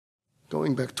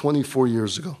Going back 24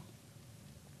 years ago,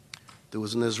 there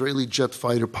was an Israeli jet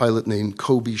fighter pilot named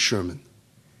Kobe Sherman.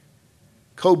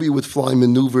 Kobe would fly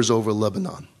maneuvers over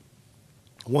Lebanon.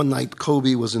 One night,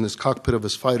 Kobe was in his cockpit of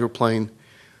his fighter plane.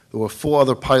 There were 4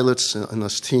 other pilots in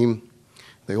this team.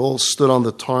 They all stood on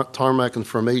the tarmac in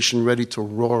formation, ready to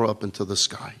roar up into the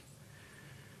sky.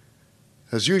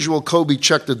 As usual, Kobe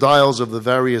checked the dials of the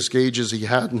various gauges he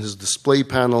had in his display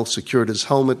panel, secured his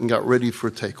helmet, and got ready for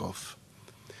takeoff.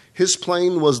 His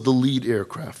plane was the lead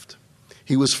aircraft.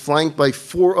 He was flanked by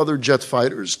 4 other jet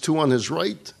fighters, 2 on his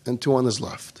right and 2 on his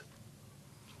left.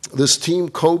 This team,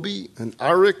 Kobe and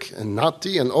Arik and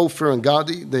Nati and Ofer and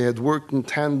Gadi, they had worked in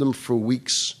tandem for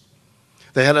weeks.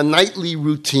 They had a nightly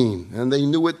routine, and they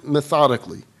knew it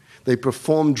methodically. They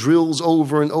performed drills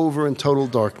over and over in total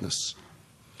darkness.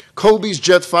 Kobe's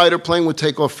jet fighter plane would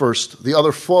take off first. The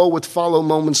other 4 would follow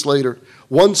moments later.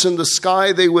 Once in the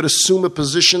sky, they would assume a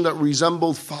position that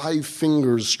resembled 5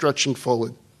 fingers stretching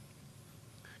forward.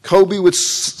 Kobe would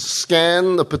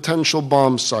scan a potential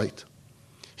bomb site.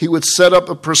 He would set up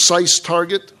a precise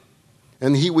target,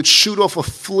 and he would shoot off a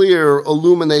flare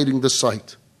illuminating the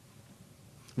site.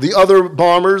 The other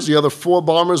bombers, the other 4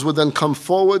 bombers, would then come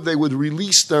forward. They would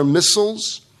release their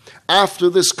missiles. After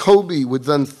this, Kobe would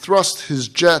then thrust his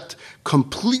jet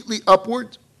completely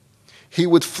upward. He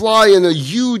would fly in a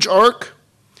huge arc.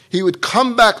 He would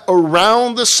come back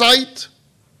around the site,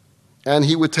 and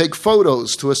he would take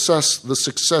photos to assess the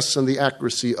success and the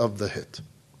accuracy of the hit.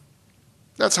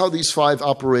 That's how these 5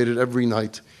 operated every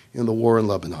night in the war in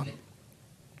Lebanon.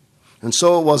 And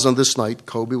so it was on this night.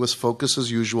 Kobe was focused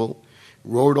as usual,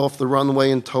 roared off the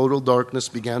runway in total darkness,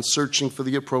 began searching for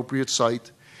the appropriate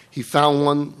site. He found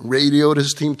one, radioed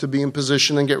his team to be in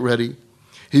position and get ready.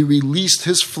 He released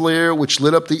his flare, which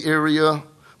lit up the area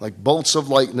like bolts of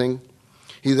lightning.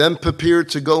 He then prepared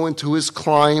to go into his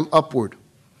climb upward.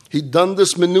 He'd done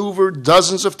this maneuver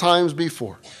dozens of times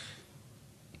before.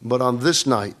 But on this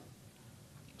night,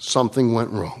 something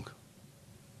went wrong.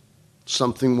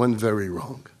 Something went very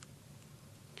wrong.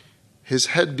 His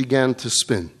head began to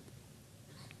spin,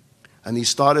 and he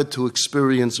started to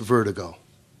experience vertigo.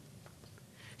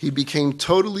 He became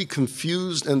totally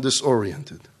confused and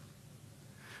disoriented.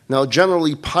 Now,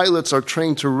 generally, pilots are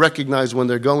trained to recognize when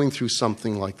they're going through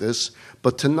something like this,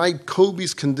 but tonight,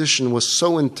 Kobe's condition was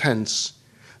so intense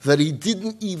that he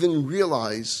didn't even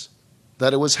realize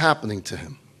that it was happening to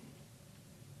him.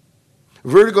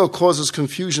 Vertigo causes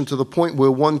confusion to the point where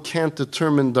one can't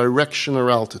determine direction or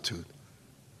altitude.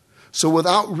 So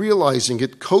without realizing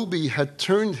it, Kobe had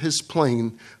turned his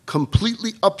plane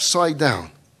completely upside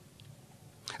down.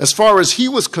 As far as he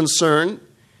was concerned,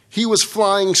 he was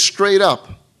flying straight up.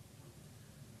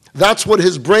 That's what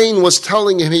his brain was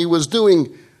telling him he was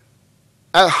doing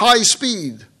at high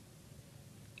speed.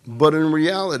 But in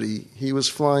reality, he was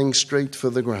flying straight for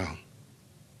the ground.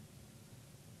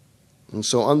 And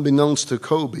so unbeknownst to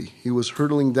Kobe, he was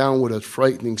hurtling downward at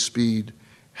frightening speed,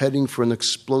 heading for an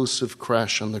explosive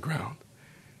crash on the ground.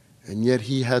 And yet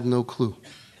he had no clue.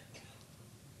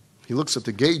 He looks at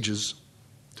the gauges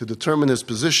to determine his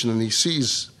position, and he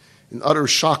sees in utter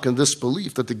shock and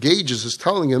disbelief that the gauges is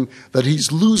telling him that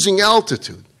he's losing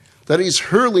altitude, that he's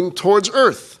hurling towards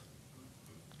Earth.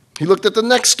 He looked at the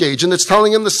next gauge, and it's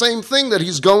telling him the same thing, that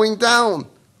he's going down.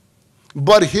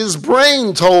 But his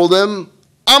brain told him,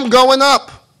 I'm going up.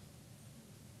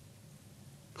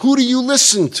 Who do you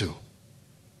listen to?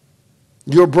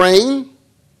 Your brain,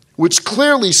 which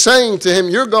clearly saying to him,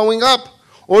 you're going up,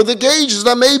 or the gauges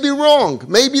that may be wrong.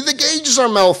 Maybe the gauges are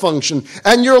malfunctioned,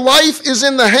 and your life is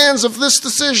in the hands of this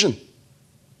decision.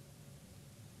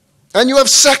 And you have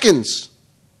seconds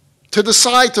to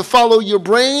decide to follow your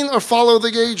brain or follow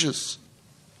the gauges.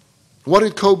 What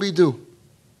did Kobe do?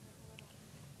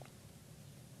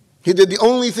 He did the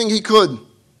only thing he could.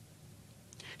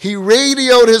 He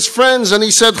radioed his friends and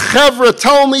he said, Chevra,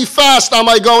 tell me fast, am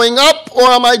I going up or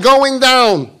am I going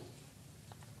down?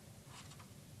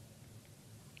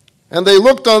 And they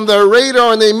looked on their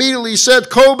radar and they immediately said,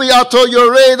 Kobe, ato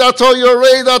yored, ato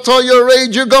yored, ato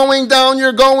yored, you're going down,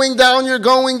 you're going down, you're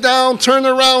going down, turn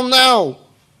around now.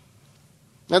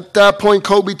 At that point,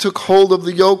 Kobe took hold of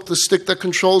the yoke, the stick that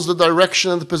controls the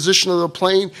direction and the position of the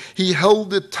plane. He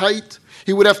held it tight.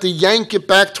 He would have to yank it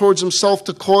back towards himself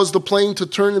to cause the plane to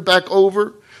turn it back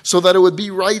over so that it would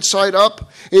be right side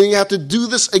up. And he had to do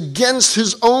this against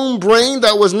his own brain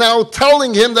that was now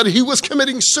telling him that he was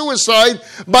committing suicide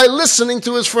by listening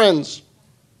to his friends.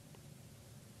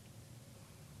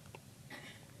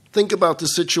 Think about the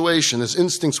situation. His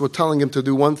instincts were telling him to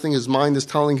do one thing. His mind is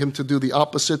telling him to do the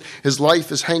opposite. His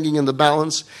life is hanging in the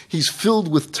balance. He's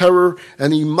filled with terror,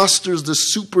 and he musters the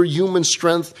superhuman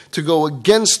strength to go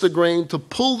against the grain, to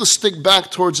pull the stick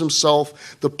back towards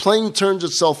himself. The plane turns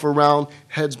itself around,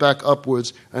 heads back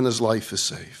upwards, and his life is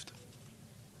saved.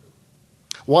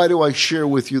 Why do I share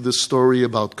with you this story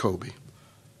about Kobe?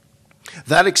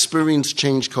 That experience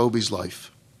changed Kobe's life.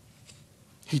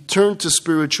 He turned to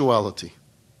spirituality.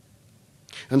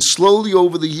 And slowly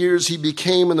over the years, he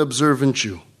became an observant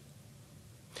Jew.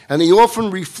 And he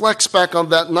often reflects back on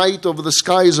that night over the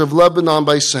skies of Lebanon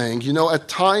by saying, at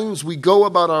times we go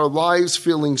about our lives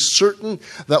feeling certain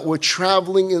that we're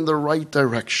traveling in the right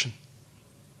direction.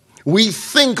 We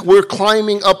think we're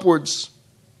climbing upwards.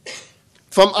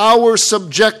 From our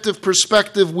subjective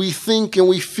perspective, we think and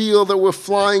we feel that we're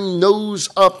flying nose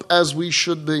up as we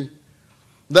should be,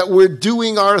 that we're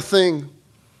doing our thing.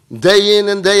 Day in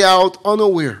and day out,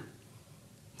 unaware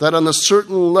that on a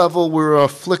certain level we're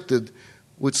afflicted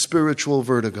with spiritual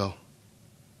vertigo.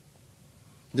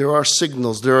 There are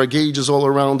signals, there are gauges all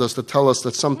around us that tell us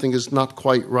that something is not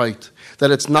quite right,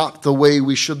 that it's not the way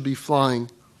we should be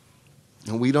flying,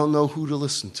 and we don't know who to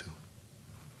listen to,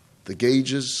 the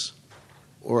gauges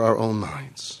or our own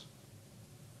minds.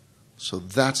 So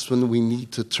that's when we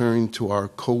need to turn to our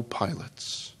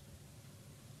co-pilots,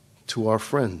 to our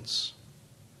friends,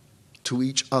 to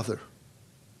each other,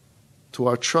 to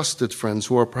our trusted friends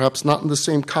who are perhaps not in the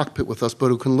same cockpit with us, but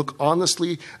who can look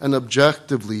honestly and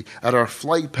objectively at our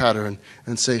flight pattern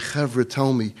and say, Chevra,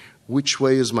 tell me, which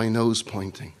way is my nose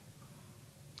pointing?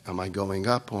 Am I going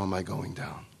up or am I going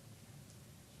down?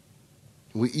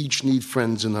 We each need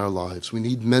friends in our lives. We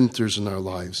need mentors in our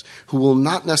lives who will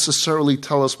not necessarily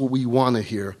tell us what we want to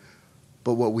hear,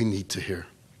 but what we need to hear.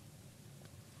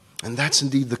 And that's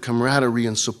indeed the camaraderie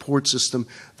and support system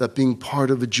that being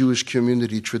part of a Jewish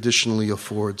community traditionally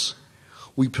affords.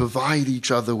 We provide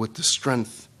each other with the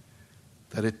strength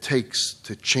that it takes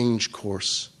to change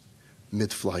course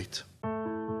mid-flight.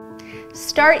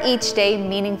 Start each day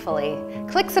meaningfully.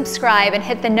 Click subscribe and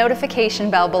hit the notification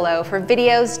bell below for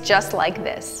videos just like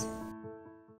this.